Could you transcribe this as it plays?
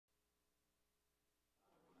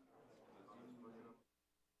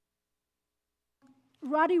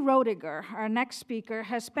Roediger, our next speaker,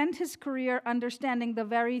 has spent his career understanding the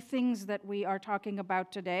very things that we are talking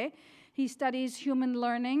about today. He studies human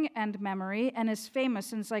learning and memory and is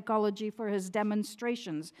famous in psychology for his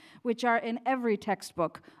demonstrations, which are in every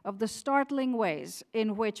textbook, of the startling ways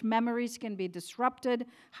in which memories can be disrupted,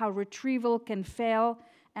 how retrieval can fail,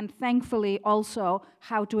 and thankfully also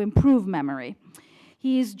how to improve memory.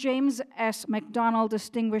 He is James S. McDonald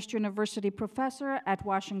Distinguished University Professor at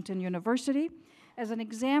Washington University. As an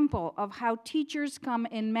example of how teachers come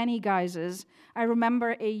in many guises, I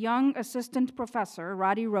remember a young assistant professor,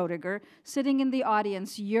 Roediger, sitting in the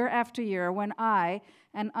audience year after year when I,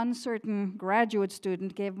 an uncertain graduate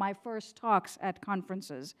student, gave my first talks at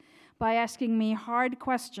conferences. By asking me hard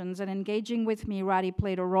questions and engaging with me, Roddy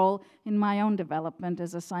played a role in my own development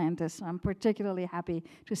as a scientist. So I'm particularly happy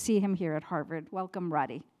to see him here at Harvard. Welcome,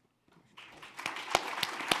 Roddy.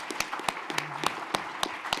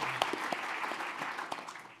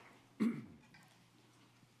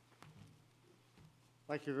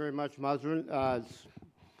 Thank you very much, Mazrin. It's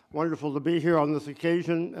wonderful to be here on this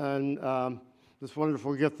occasion, and this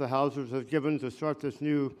wonderful gift the Hausers have given to start this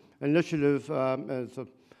new initiative. And it's a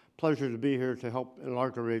pleasure to be here to help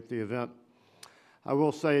inaugurate the event. I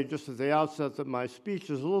will say just at the outset that my speech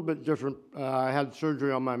is a little bit different. I had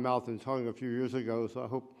surgery on my mouth and tongue a few years ago, so I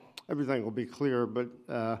hope everything will be clear, but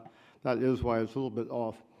that is why it's a little bit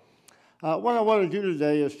off. What I want to do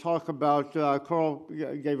today is talk about, Carl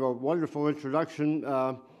gave a wonderful introduction.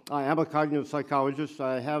 I am a cognitive psychologist.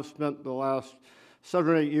 I have spent the last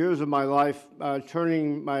 7 or 8 years of my life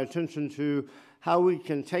turning my attention to how we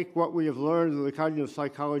can take what we have learned in the cognitive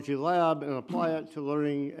psychology lab and apply it to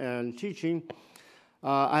learning and teaching.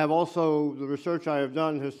 I have also, the research I have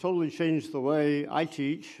done has totally changed the way I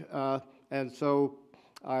teach, and so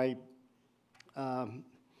I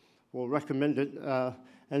will recommend it.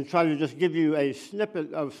 And try to just give you a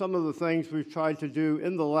snippet of some of the things we've tried to do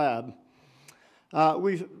in the lab.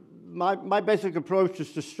 My basic approach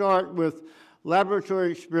is to start with laboratory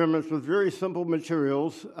experiments with very simple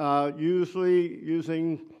materials, usually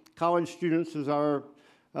using college students as our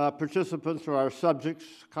participants or our subjects.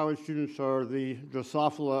 College students are the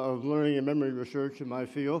Drosophila of learning and memory research in my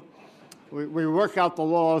field. We work out the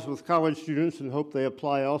laws with college students and hope they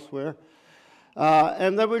apply elsewhere.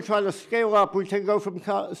 And then we try to scale up. We can go from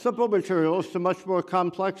simple materials to much more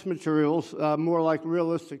complex materials, more like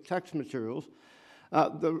realistic text materials.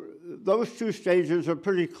 Those two stages are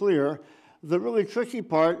pretty clear. The really tricky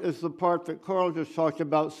part is the part that Carl just talked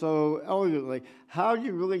about so elegantly. How do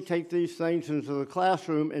you really take these things into the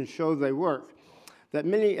classroom and show they work? That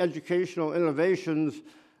many educational innovations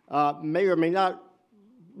may or may not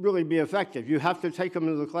really be effective. You have to take them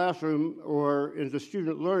into the classroom or into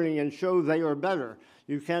student learning and show they are better.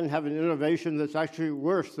 You can't have an innovation that's actually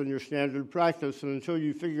worse than your standard practice, and until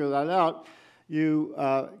you figure that out, you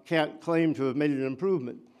can't claim to have made an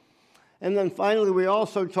improvement. And then finally, we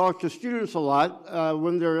also talk to students a lot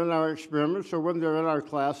when they're in our experiments or when they're in our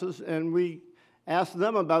classes, and we ask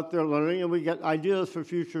them about their learning, and we get ideas for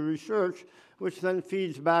future research, which then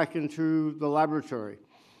feeds back into the laboratory.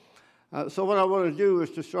 So what I want to do is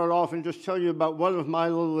to start off and just tell you about one of my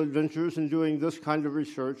little adventures in doing this kind of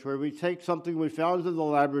research, where we take something we found in the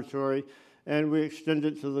laboratory and we extend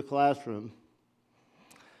it to the classroom.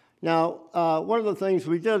 Now, one of the things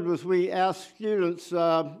we did was we asked students,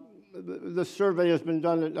 this survey has been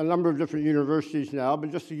done at a number of different universities now,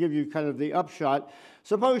 but just to give you kind of the upshot,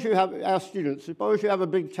 suppose you have a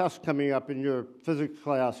big test coming up in your physics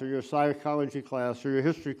class or your psychology class or your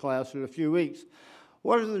history class in a few weeks.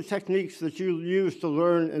 What are the techniques that you use to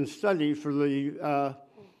learn and study for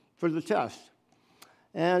the test?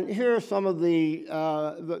 And here are some of the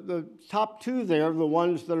top two there, the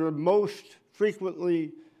ones that are most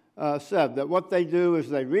frequently said, that what they do is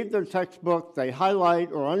they read their textbook, they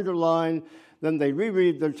highlight or underline, then they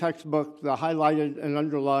reread their textbook, the highlighted and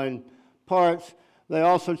underlined parts. They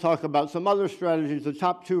also talk about some other strategies. The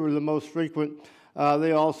top two are the most frequent.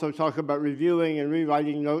 They also talk about reviewing and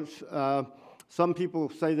rewriting notes. Some people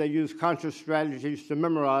say they use conscious strategies to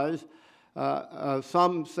memorize.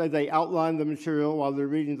 Some say they outline the material while they're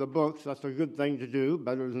reading the books. That's a good thing to do,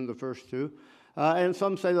 better than the first two. And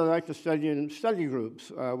some say they like to study in study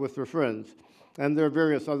groups with their friends. And there are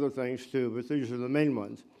various other things too, but these are the main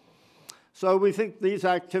ones. So we think these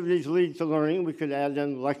activities lead to learning. We could add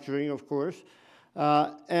in lecturing, of course.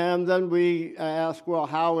 And then we ask, well,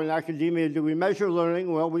 how in academia do we measure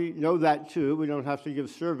learning? Well, we know that too. We don't have to give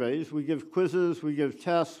surveys. We give quizzes, we give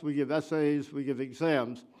tests, we give essays, we give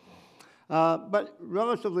exams. But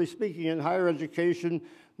relatively speaking, in higher education,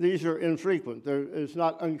 these are infrequent. It's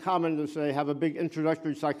not uncommon to, say, have a big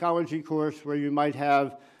introductory psychology course where you might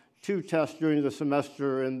have 2 tests during the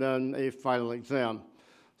semester and then a final exam.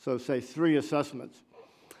 So say 3 assessments.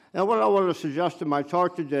 And what I want to suggest in my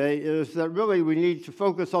talk today is that really we need to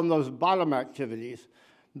focus on those bottom activities,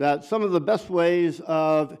 that some of the best ways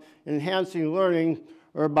of enhancing learning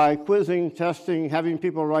are by quizzing, testing, having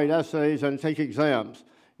people write essays, and take exams.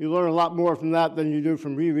 You learn a lot more from that than you do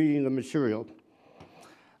from rereading the material.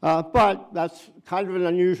 But that's kind of an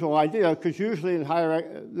unusual idea, because usually in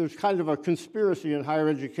there's kind of a conspiracy in higher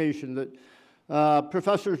education that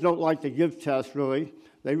professors don't like to give tests, really.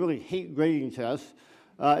 They really hate grading tests.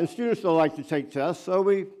 And students don't like to take tests, so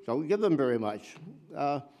we don't give them very much.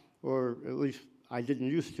 Or at least I didn't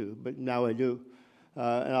used to, but now I do.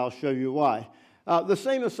 And I'll show you why. The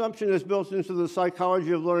same assumption is built into the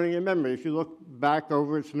psychology of learning and memory. If you look back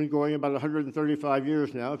over, it's been going about 135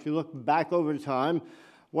 years now. If you look back over time,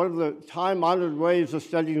 one of the time-honored ways of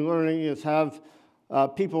studying learning is have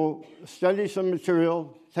people study some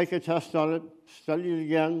material, take a test on it, study it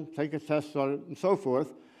again, take a test on it, and so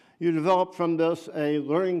forth. You develop from this a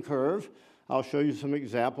learning curve. I'll show you some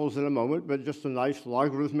examples in a moment, but just a nice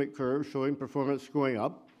logarithmic curve showing performance going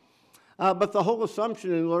up. But the whole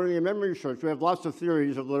assumption in learning and memory research, we have lots of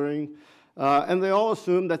theories of learning, and they all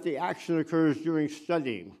assume that the action occurs during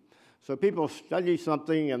studying. So people study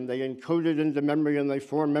something and they encode it into memory and they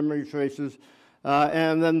form memory traces,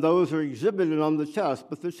 and then those are exhibited on the test.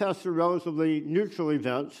 But the tests are relatively neutral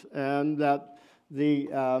events, and that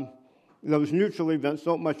those neutral events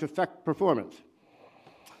don't much affect performance.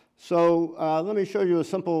 So let me show you a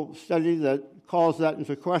simple study that calls that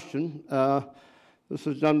into question. This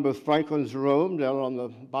is done with Franklin Jerome down on the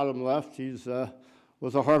bottom left. He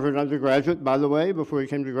was a Harvard undergraduate, by the way, before he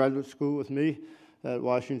came to graduate school with me at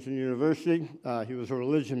Washington University. He was a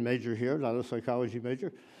religion major here, not a psychology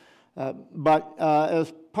major. But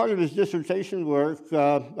as part of his dissertation work,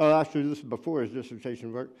 actually this is before his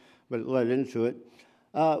dissertation work, but it led into it,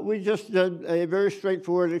 we just did a very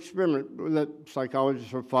straightforward experiment that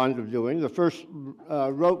psychologists are fond of doing. The first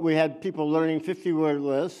we had people learning 50-word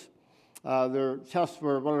lists. Their tests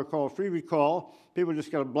were what are called free recall. People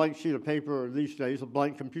just got a blank sheet of paper, or these days, a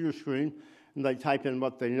blank computer screen, and they type in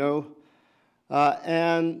what they know.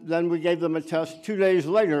 And then we gave them a test 2 days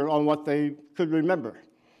later on what they could remember.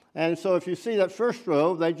 And so if you see that first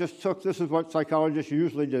row, they just took, this is what psychologists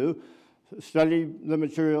usually do, study the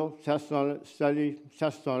material, test on it, study,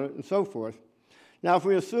 test on it, and so forth. Now, if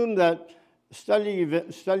we assume that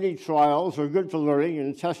study trials are good for learning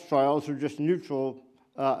and test trials are just neutral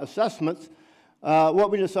assessments,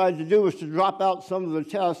 what we decided to do was to drop out some of the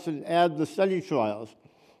tests and add the study trials.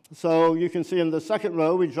 So you can see in the second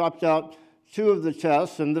row, we dropped out 2 of the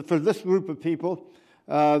tests, and for this group of people,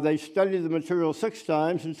 they studied the material 6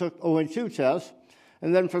 times and took only 2 tests.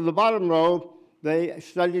 And then for the bottom row, they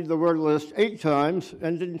studied the word list 8 times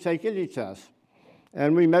and didn't take any tests.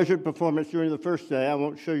 And we measured performance during the first day. I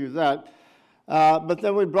won't show you that. But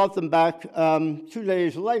then we brought them back 2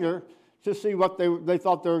 days later to see what they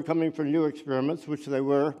thought they were coming for new experiments, which they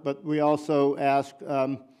were. But we also asked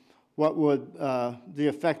what would the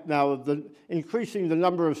effect now of increasing the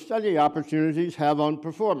number of study opportunities have on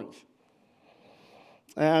performance.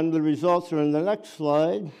 And the results are in the next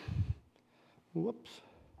slide. Whoops.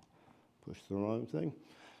 Pushed the wrong thing.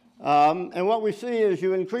 And what we see is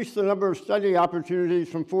you increase the number of study opportunities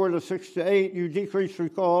from 4 to 6 to 8. You decrease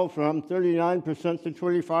recall from 39% to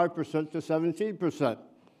 25% to 17%.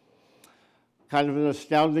 Kind of an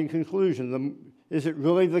astounding conclusion. Is it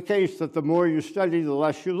really the case that the more you study, the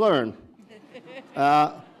less you learn?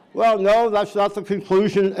 Well, no, that's not the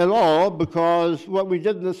conclusion at all, because what we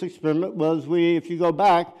did in this experiment was if you go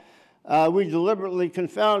back, we deliberately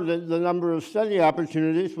confounded the number of study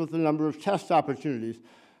opportunities with the number of test opportunities.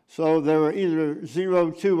 So there were either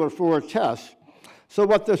 0, 2, or 4 tests. So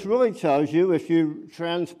what this really tells you, if you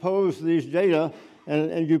transpose these data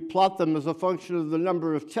and you plot them as a function of the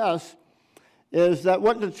number of tests, is that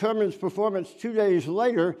what determines performance 2 days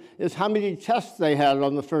later is how many tests they had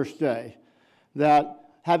on the first day. That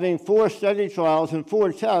having 4 study trials and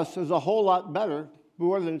 4 tests is a whole lot better,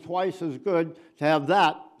 more than twice as good to have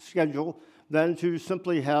that schedule than to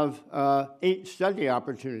simply have 8 study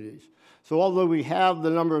opportunities. So although we have the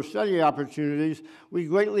number of study opportunities, we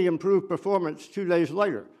greatly improve performance 2 days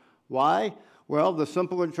later. Why? Well, the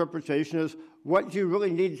simple interpretation is, what do you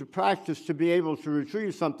really need to practice to be able to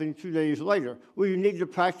retrieve something 2 days later? Well, you need to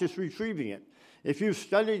practice retrieving it. If you've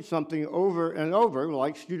studied something over and over,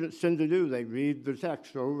 like students tend to do, they read the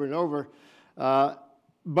text over and over,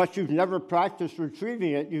 but you've never practiced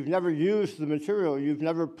retrieving it, you've never used the material, you've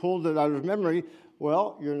never pulled it out of memory,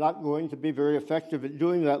 well, you're not going to be very effective at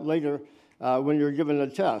doing that later when you're given a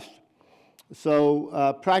test.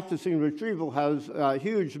 So practicing retrieval has a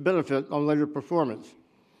huge benefit on later performance.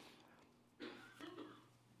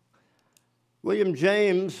 William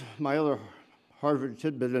James, my other Harvard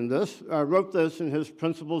tidbit in this, wrote this in his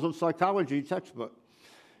Principles of Psychology textbook.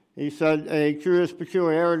 He said, a curious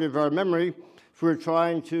peculiarity of our memory, if we're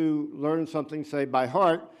trying to learn something, say, by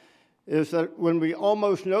heart, is that when we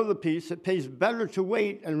almost know the piece, it pays better to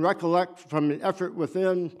wait and recollect from an effort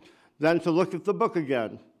within than to look at the book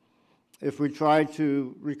again. If we try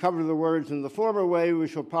to recover the words in the former way, we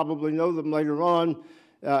shall probably know them later on.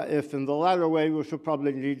 If in the latter way, we shall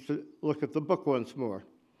probably need to look at the book once more.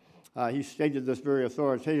 He stated this very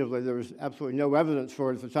authoritatively. There was absolutely no evidence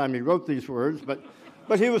for it at the time he wrote these words, but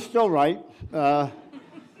he was still right,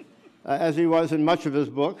 as he was in much of his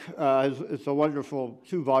book. It's a wonderful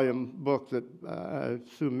 2-volume book that I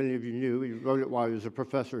assume many of you knew. He wrote it while he was a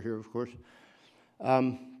professor here, of course.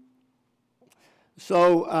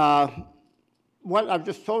 What I've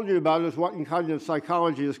just told you about is what in cognitive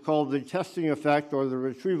psychology is called the testing effect or the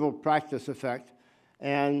retrieval practice effect.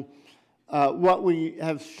 And what we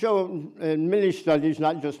have shown in many studies,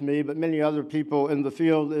 not just me, but many other people in the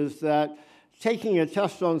field, is that taking a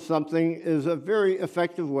test on something is a very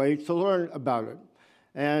effective way to learn about it.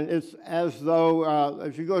 And it's as though,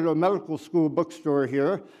 if you go to a medical school bookstore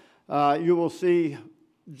here, you will see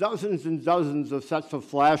dozens and dozens of sets of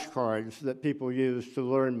flashcards that people use to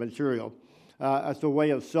learn material as a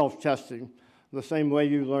way of self-testing, the same way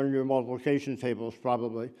you learn your multiplication tables,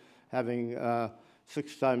 probably, having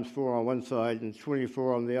 6 times 4 on one side and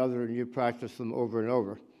 24 on the other, and you practice them over and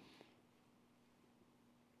over.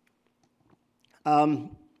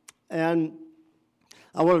 And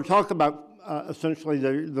I want to talk about essentially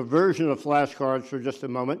the version of flashcards for just a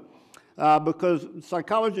moment, because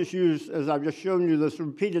psychologists use, as I've just shown you, this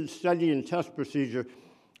repeated study and test procedure,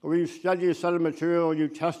 where you study a set of material, you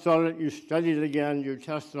test on it, you study it again, you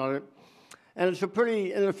test on it. And it's a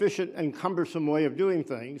pretty inefficient and cumbersome way of doing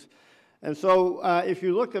things. And so if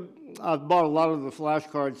you look at, I've bought a lot of the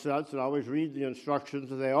flashcard sets, and I always read the instructions,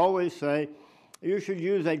 and they always say you should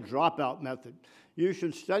use a dropout method. You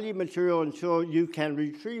should study material until you can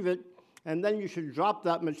retrieve it, and then you should drop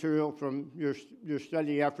that material from your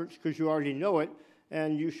study efforts because you already know it,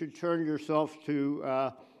 and you should turn yourself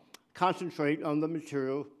to concentrate on the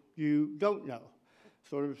material you don't know.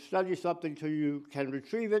 Sort of study something till you can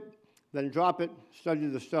retrieve it, then drop it, study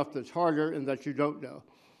the stuff that's harder and that you don't know.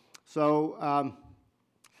 So,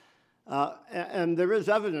 and there is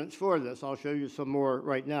evidence for this. I'll show you some more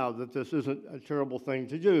right now that this isn't a terrible thing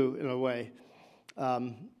to do in a way.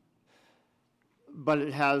 But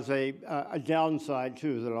it has a downside,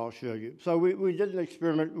 too, that I'll show you. So we did an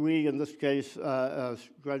experiment. We, in this case,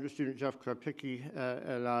 graduate student Jeff Krapicki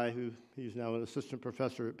and I, he's now an assistant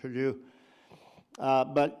professor at Purdue.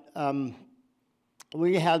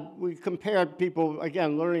 We compared people,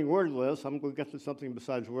 again, learning word lists. I'm going to get to something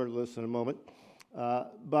besides word lists in a moment.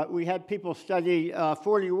 But we had people study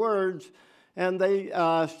 40 words, and they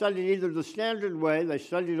studied either the standard way, they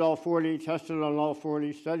studied all 40, tested on all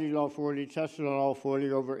 40, studied all 40, tested on all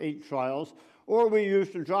 40 over 8 trials, or we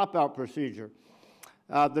used a dropout procedure.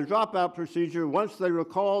 The dropout procedure, once they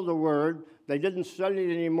recalled a word, they didn't study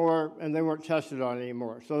it anymore, and they weren't tested on it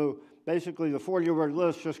anymore. So basically, the 40-word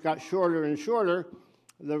list just got shorter and shorter.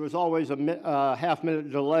 There was always a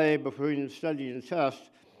half-minute delay between study and test,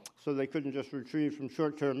 so they couldn't just retrieve from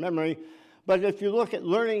short-term memory. But if you look at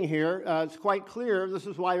learning here, it's quite clear. This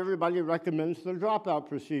is why everybody recommends the dropout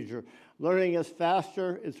procedure. Learning is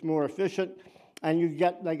faster, it's more efficient, and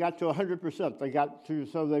they got to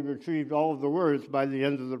 100%. So they retrieved all of the words by the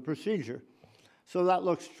end of the procedure. So that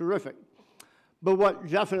looks terrific. But what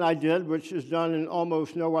Jeff and I did, which is done in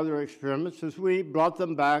almost no other experiments, is we brought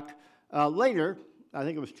them back later, I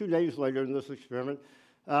think it was 2 days later in this experiment,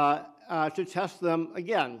 to test them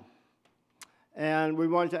again. And we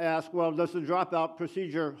wanted to ask, well, does the dropout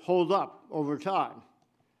procedure hold up over time?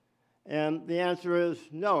 And the answer is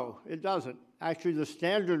no, it doesn't. Actually, the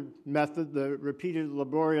standard method, the repeated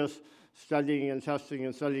laborious studying and testing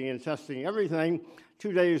and studying and testing everything,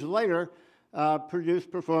 2 days later, produced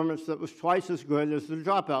performance that was twice as good as the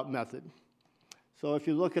dropout method. So if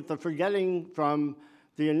you look at the forgetting from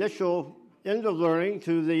the initial end of learning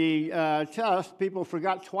to the test, people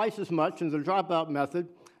forgot twice as much in the dropout method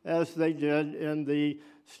as they did in the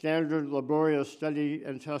standard laborious study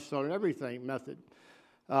and test on everything method.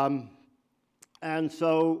 And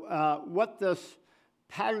so what this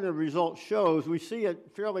pattern of results shows, we see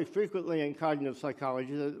it fairly frequently in cognitive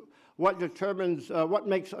psychology, that what determines, what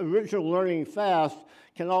makes original learning fast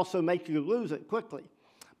can also make you lose it quickly.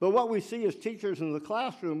 But what we see as teachers in the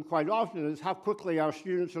classroom quite often is how quickly our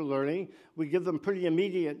students are learning. We give them pretty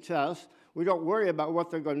immediate tests. We don't worry about what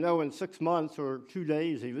they're going to know in 6 months or 2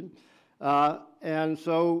 days even. And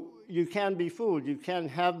so you can be fooled. You can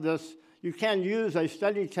have this, you can use a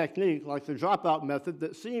study technique like the dropout method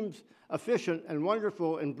that seems efficient and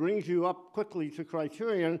wonderful and brings you up quickly to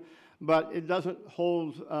criterion, but it doesn't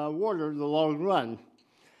hold water in the long run.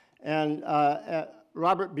 And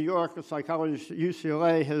Robert Bjork, a psychologist at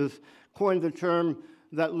UCLA, has coined the term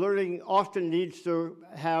that learning often needs to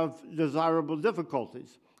have desirable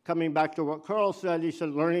difficulties. Coming back to what Carl said, he said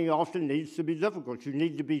learning often needs to be difficult. You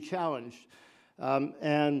need to be challenged.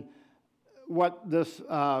 And what this,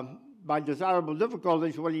 by desirable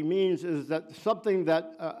difficulties, what he means is that something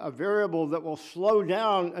that, a variable that will slow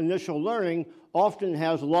down initial learning often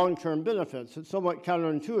has long-term benefits. It's somewhat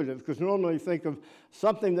counterintuitive because normally you think of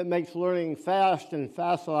something that makes learning fast and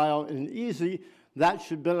facile and easy, that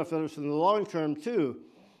should benefit us in the long term too.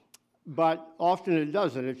 But often it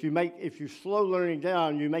doesn't. If you slow learning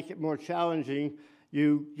down, you make it more challenging,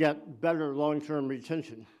 you get better long-term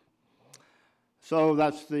retention. So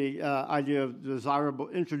that's the idea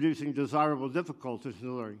of introducing desirable difficulties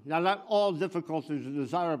in learning. Now, not all difficulties are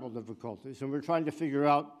desirable difficulties, and we're trying to figure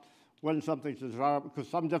out when something's desirable, because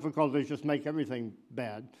some difficulties just make everything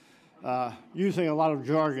bad. Using a lot of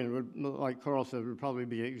jargon, like Carl said, would probably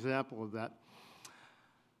be an example of that.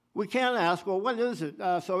 We can ask, well, what is it?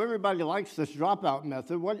 So everybody likes this dropout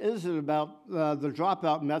method. What is it about the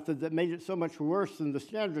dropout method that made it so much worse than the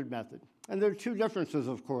standard method? And there are two differences,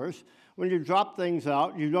 of course. When you drop things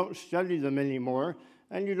out, you don't study them anymore,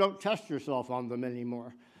 and you don't test yourself on them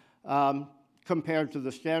anymore, compared to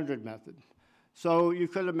the standard method. So you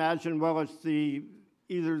could imagine, well, it's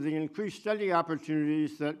either the increased study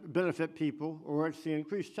opportunities that benefit people, or it's the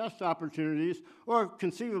increased test opportunities, or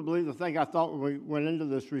conceivably, the thing I thought when we went into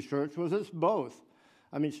this research was it's both.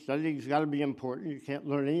 I mean, studying's got to be important. You can't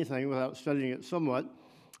learn anything without studying it somewhat.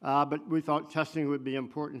 But we thought testing would be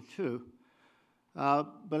important too.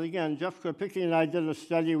 But again, Jeff Kripicki and I did a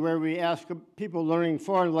study where we asked people learning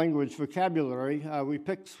foreign language vocabulary. We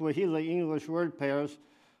picked Swahili-English word pairs.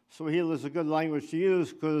 Swahili is a good language to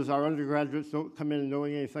use because our undergraduates don't come in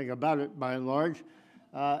knowing anything about it by and large.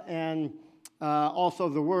 Also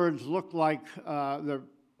the words look like they're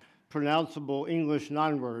pronounceable English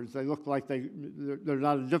non-words. They look like they're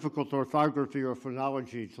not a difficult orthography or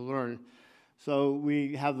phonology to learn. So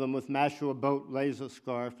we have them with mashu, a boat, lays a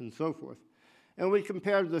scarf, and so forth. And we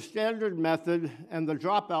compared the standard method and the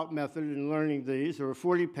dropout method in learning these. There were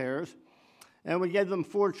 40 pairs. And we gave them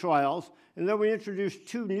 4 trials. And then we introduced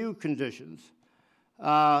 2 new conditions.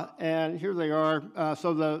 And here they are.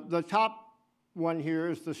 So the top one here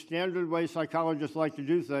is the standard way psychologists like to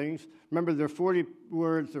do things. Remember, there are 40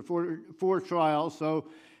 words, there are 4 trials. So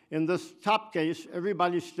in this top case,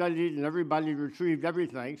 everybody studied and everybody retrieved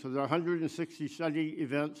everything. So there are 160 study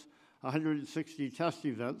events, 160 test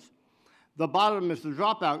events. The bottom is the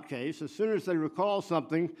dropout case. As soon as they recall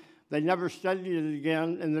something, they never studied it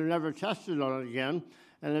again, and they're never tested on it again.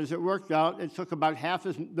 And as it worked out, it took about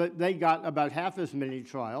they got about half as many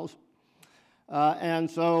trials. And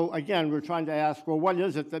so, again, we're trying to ask, well, what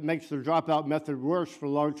is it that makes the dropout method worse for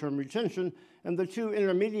long-term retention? And the 2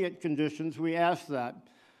 intermediate conditions, we asked that.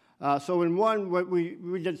 So in one, what we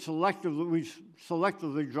did selectively, we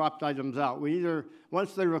selectively dropped items out. We either,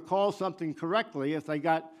 once they recall something correctly, if they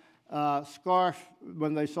got scarf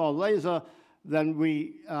when they saw laser, then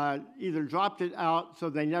we either dropped it out so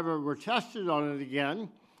they never were tested on it again.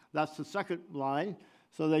 That's the second line.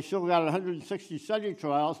 So they still got 160 study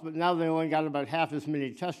trials, but now they only got about half as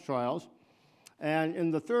many test trials. And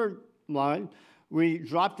in the third line, we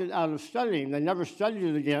dropped it out of studying. They never studied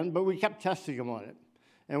it again, but we kept testing them on it.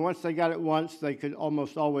 And once they got it once, they could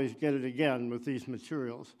almost always get it again with these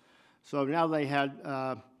materials. So now they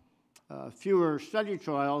had fewer study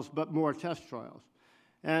trials, but more test trials.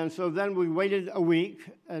 And so then we waited a week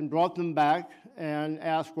and brought them back and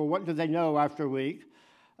asked, well, what did they know after a week?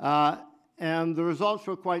 And the results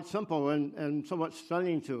were quite simple and somewhat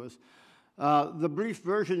stunning to us. The brief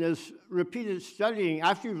version is repeated studying.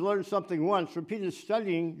 After you've learned something once, repeated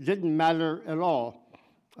studying didn't matter at all.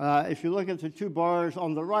 If you look at the 2 bars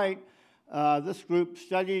on the right, this group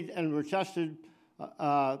studied and were tested.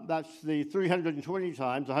 That's the 320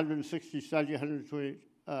 times, 160 study,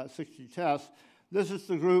 160 tests. This is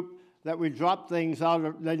the group that we dropped things out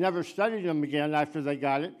of. They never studied them again after they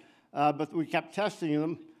got it, but we kept testing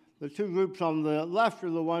them. The 2 groups on the left are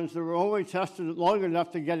the ones that were only tested long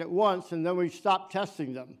enough to get it once, and then we stopped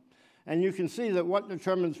testing them. And you can see that what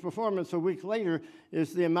determines performance a week later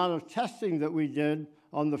is the amount of testing that we did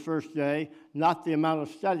on the first day, not the amount of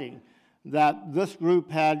studying. That this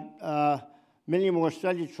group had many more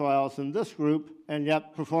study trials than this group, and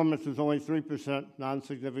yet performance is only 3%,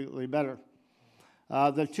 non-significantly better.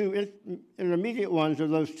 The two intermediate ones are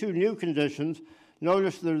those two new conditions.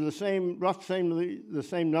 Notice they're the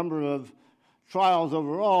same number of trials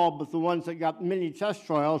overall, but the ones that got many test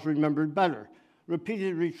trials remembered better.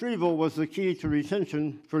 Repeated retrieval was the key to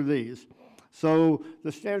retention for these. So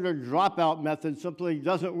the standard dropout method simply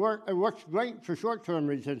doesn't work. It works great for short-term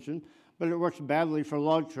retention, but it works badly for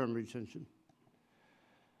long-term retention.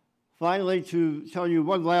 Finally, to tell you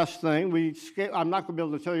one last thing, I'm not going to be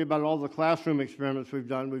able to tell you about all the classroom experiments we've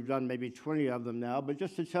done. We've done maybe 20 of them now, but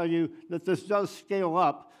just to tell you that this does scale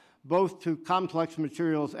up both to complex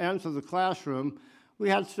materials and to the classroom. We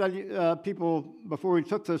had people, before we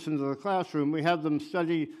took this into the classroom, we had them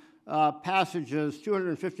study passages,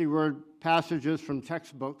 250-word passages from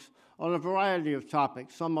textbooks on a variety of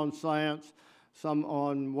topics, some on science,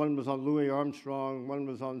 one was on Louis Armstrong, one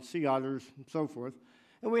was on sea otters, and so forth.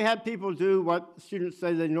 And we had people do what students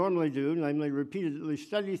say they normally do, namely repeatedly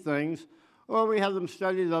study things, or we had them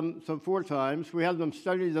study them 4 times. We had them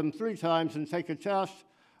study them 3 times and take a test,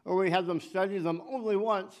 or we had them study them only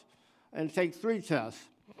once and take 3 tests.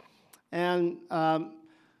 And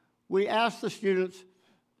we asked the students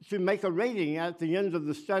to make a rating at the end of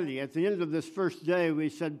the study. At the end of this first day, we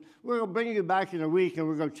said, we're going to bring you back in a week and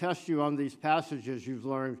we're going to test you on these passages you've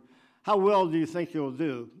learned. How well do you think you'll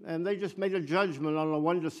do? And they just made a judgment on a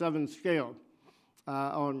 1 to 7 scale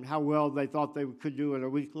on how well they thought they could do in a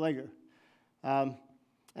week later. And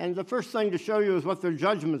the first thing to show you is what their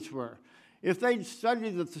judgments were. If they'd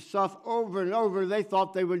studied the stuff over and over, they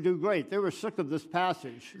thought they would do great. They were sick of this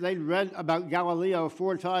passage. They'd read about Galileo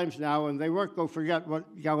 4 times now, and they weren't going to forget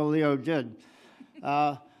what Galileo did.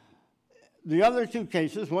 The other 2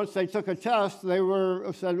 cases, once they took a test, they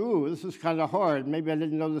said, ooh, this is kind of hard. Maybe I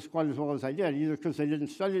didn't know this quite as well as I did, either because they didn't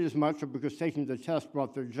study as much or because taking the test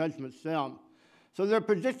brought their judgments down. So they're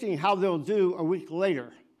predicting how they'll do a week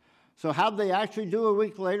later. So how'd they actually do a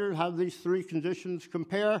week later? How these 3 conditions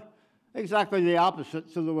compare? Exactly the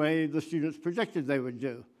opposite to the way the students predicted they would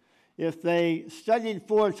do. If they studied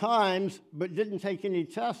 4 times but didn't take any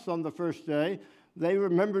tests on the first day, they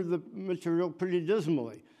remembered the material pretty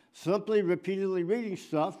dismally. Simply repeatedly reading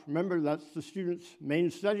stuff, remember that's the students'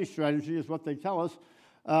 main study strategy is what they tell us,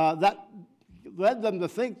 that led them to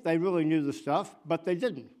think they really knew the stuff, but they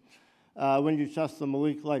didn't when you test them a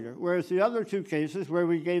week later. Whereas the other 2 cases where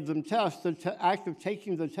we gave them tests, the act of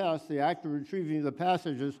taking the test, the act of retrieving the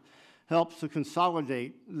passages, helps to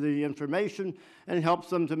consolidate the information and helps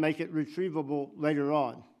them to make it retrievable later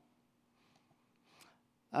on.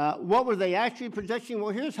 What were they actually predicting? Well,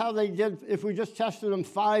 here's how they did. If we just tested them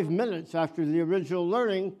 5 minutes after the original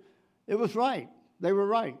learning, it was right. They were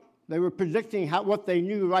right. They were predicting what they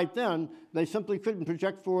knew right then. They simply couldn't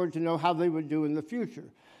project forward to know how they would do in the future.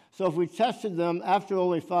 So if we tested them after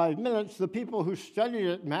only 5 minutes, the people who studied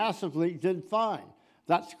it massively did fine.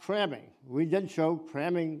 That's cramming. We did show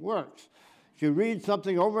cramming works. If you read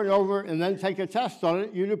something over and over and then take a test on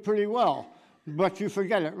it, you do pretty well, but you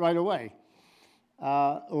forget it right away.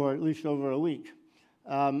 Or at least over a week.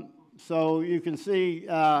 So you can see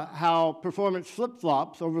how performance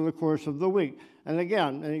flip-flops over the course of the week. And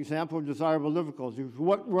again, an example of desirable difficulties.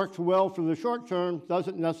 What works well for the short term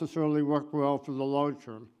doesn't necessarily work well for the long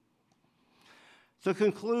term. To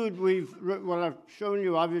conclude, what I've shown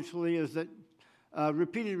you obviously is that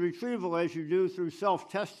repeated retrieval, as you do through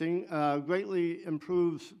self-testing, greatly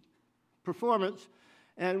improves performance.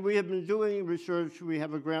 And we have been doing research. We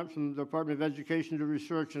have a grant from the Department of Education to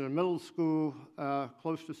research in a middle school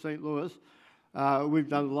close to St. Louis. We've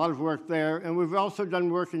done a lot of work there. And we've also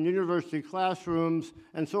done work in university classrooms,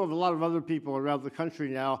 and so have a lot of other people around the country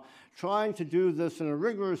now, trying to do this in a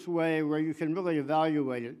rigorous way where you can really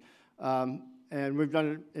evaluate it. And we've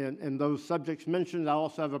done it in those subjects mentioned. I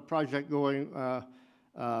also have a project going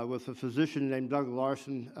with a physician named Doug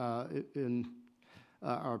Larson in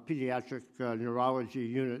our pediatric neurology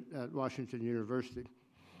unit at Washington University.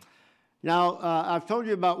 Now, I've told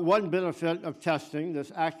you about one benefit of testing,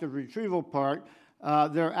 this active retrieval part.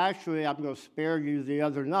 There actually, I'm going to spare you the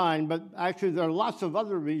other 9, but actually there are lots of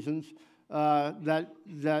other reasons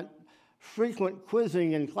that frequent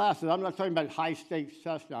quizzing in classes, I'm not talking about high-stakes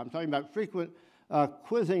tests now, I'm talking about frequent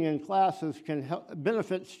quizzing in classes can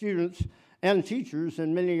benefit students and teachers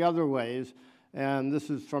in many other ways. And this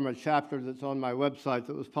is from a chapter that's on my website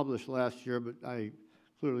that was published last year, but I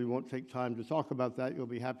clearly won't take time to talk about that. You'll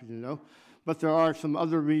be happy to know. But there are some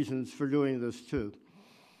other reasons for doing this too.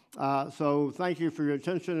 So thank you for your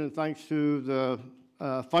attention, and thanks to the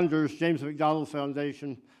funders, James McDonald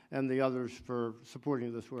Foundation, and the others for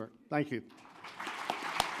supporting this work. Thank you.